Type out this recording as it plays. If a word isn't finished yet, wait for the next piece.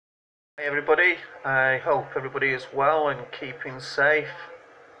Hey everybody, I hope everybody is well and keeping safe.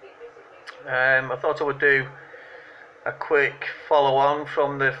 I thought I would do a quick follow on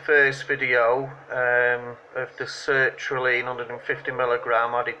from the first video of the sertraline 150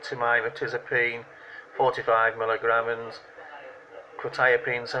 milligram added to my mirtazapine 45 milligram and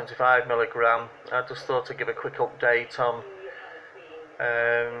quetiapine 75 milligram. I just thought I'd give a quick update on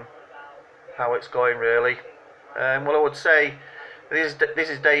how it's going really. Well, I would say this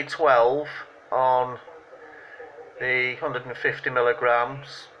is day 12 on the 150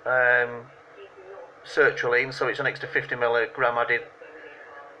 milligrams sertraline, so it's an extra 50 milligram added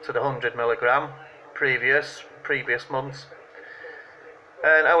to the 100 milligram previous months.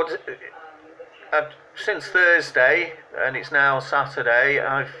 And I've since Thursday, and it's now Saturday,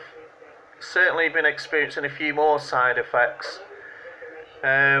 I've certainly been experiencing a few more side effects,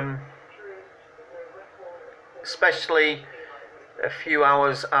 especially a few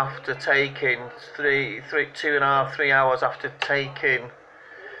hours after taking 2.5 3 hours after taking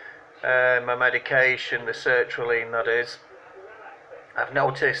my medication, the sertraline that is. I've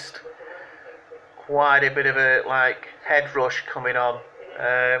noticed quite a bit of a head rush coming on,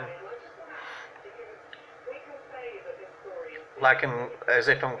 as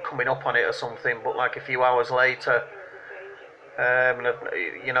if I'm coming up on it or something, but like a few hours later,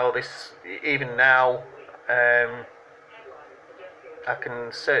 this even now, I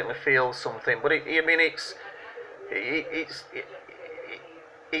can certainly feel something, but it's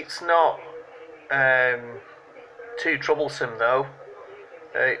not too troublesome though.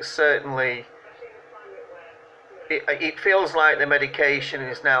 It's certainly it feels like the medication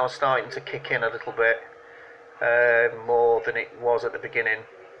is now starting to kick in a little bit more than it was at the beginning.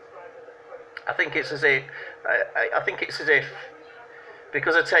 I think it's as if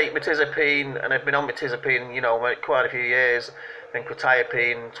because I take mirtazapine, and I've been on mirtazapine, quite a few years, and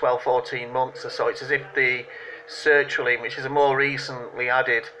quetiapine 12-14 months or so. It's as if the sertraline, which is a more recently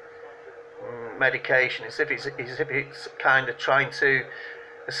added medication, as if it's kind of trying to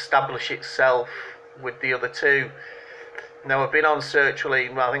establish itself with the other two. Now I've been on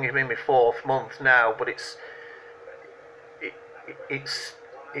sertraline, well, I think it's been my 4th month now, but it's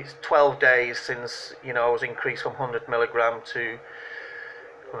 12 days since I was increased from 100 milligram to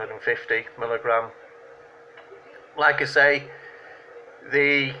 150 milligram. Like I say,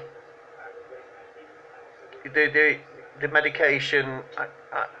 the medication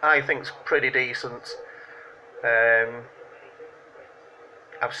I think is pretty decent.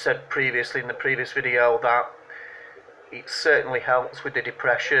 I've said previously in the previous video that it certainly helps with the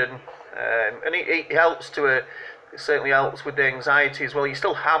depression, and it helps it certainly helps with the anxiety as well. You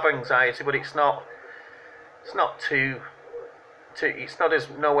still have anxiety, but it's not it's not as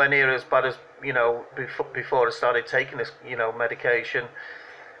nowhere near as bad as before I started taking this medication.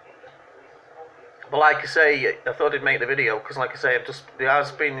 But like I say, I thought I'd make the video because, like I say, there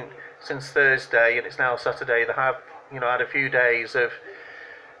has been since Thursday, and it's now Saturday. They have had a few days of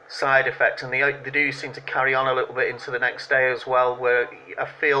side effects, and they do seem to carry on a little bit into the next day as well, where I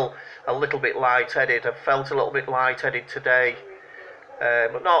feel a little bit lightheaded. I've felt a little bit lightheaded today,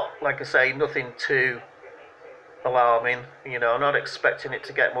 but not, like I say, nothing too alarming. I'm not expecting it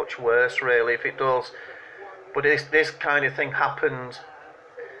to get much worse really if it does, but this kind of thing happened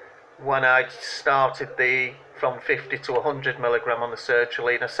when I started from 50 to 100 milligram on the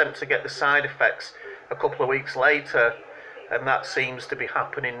sertraline. I sent to get the side effects a couple of weeks later, and that seems to be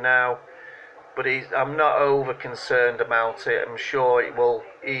happening now, but I'm not over concerned about it. I'm sure it will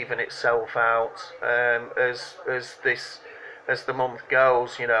even itself out as the month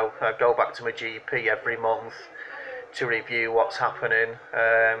goes. I go back to my GP every month to review what's happening,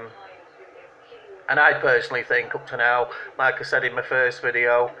 and I personally think up to now, like I said in my first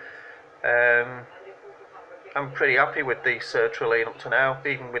video, I'm pretty happy with the sertraline up to now,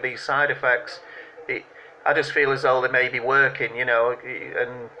 even with these side effects. I just feel as though they may be working,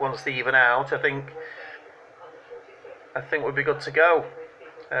 and once they even out, I think we'll be good to go.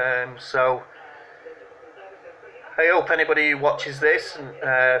 So I hope anybody who watches this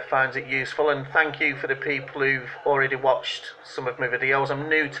finds it useful, and thank you for the people who've already watched some of my videos. I'm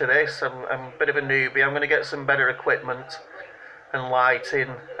new to this, I'm a bit of a newbie. I'm going to get some better equipment and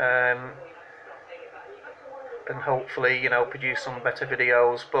lighting, and hopefully produce some better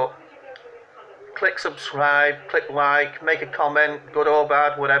videos. But click subscribe, click like, make a comment, good or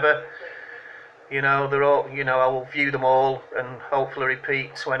bad, whatever. They're all, I will view them all and hopefully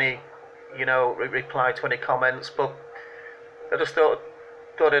repeat to any, reply to any comments. But I just thought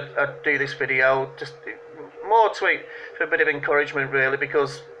I'd do this video just more for a bit of encouragement really,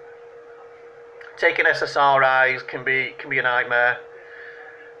 because taking SSRIs can be a nightmare.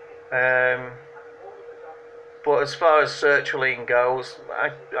 But as far as sertraline goes,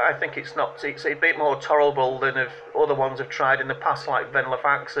 I think it's a bit more tolerable than if other ones have tried in the past, like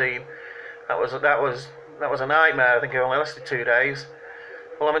venlafaxine. That was a nightmare. I think it only lasted 2 days.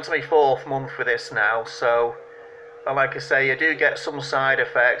 Well, I'm into my 4th month with this now, so like I say, you do get some side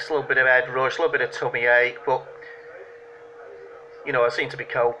effects, a little bit of head rush, a little bit of tummy ache, but you know, I seem to be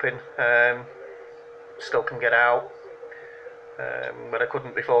coping. Still can get out, but I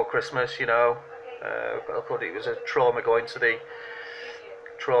couldn't before Christmas. You know, I thought it was a trauma going to the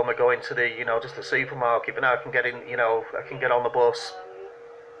you know, just the supermarket. But now I can get in. You know, I can get on the bus,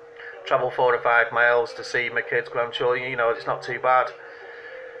 travel 4 or 5 miles to see my kids, grandchildren. You know, it's not too bad.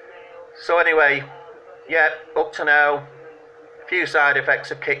 So anyway, yeah, up to now, a few side effects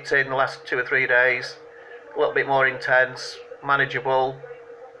have kicked in the last 2 or 3 days. A little bit more intense, manageable,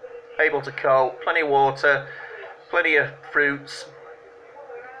 able to cope, plenty of water, plenty of fruits,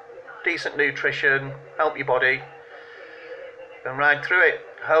 decent nutrition, help your body, and ride through it.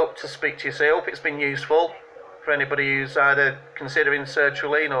 Hope to speak to you soon. Hope it's been useful for anybody who's either considering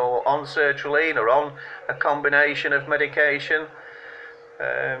sertraline or on sertraline or on a combination of medication.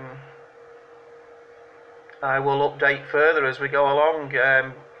 I will update further as we go along.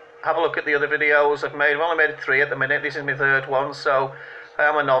 Have a look at the other videos I've made. I've only made 3 at the minute. This is my 3rd one, so I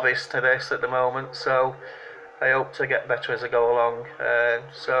am a novice to this at the moment, so I hope to get better as I go along.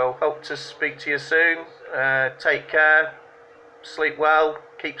 So hope to speak to you soon. Take care, sleep well,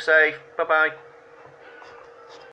 keep safe, bye bye.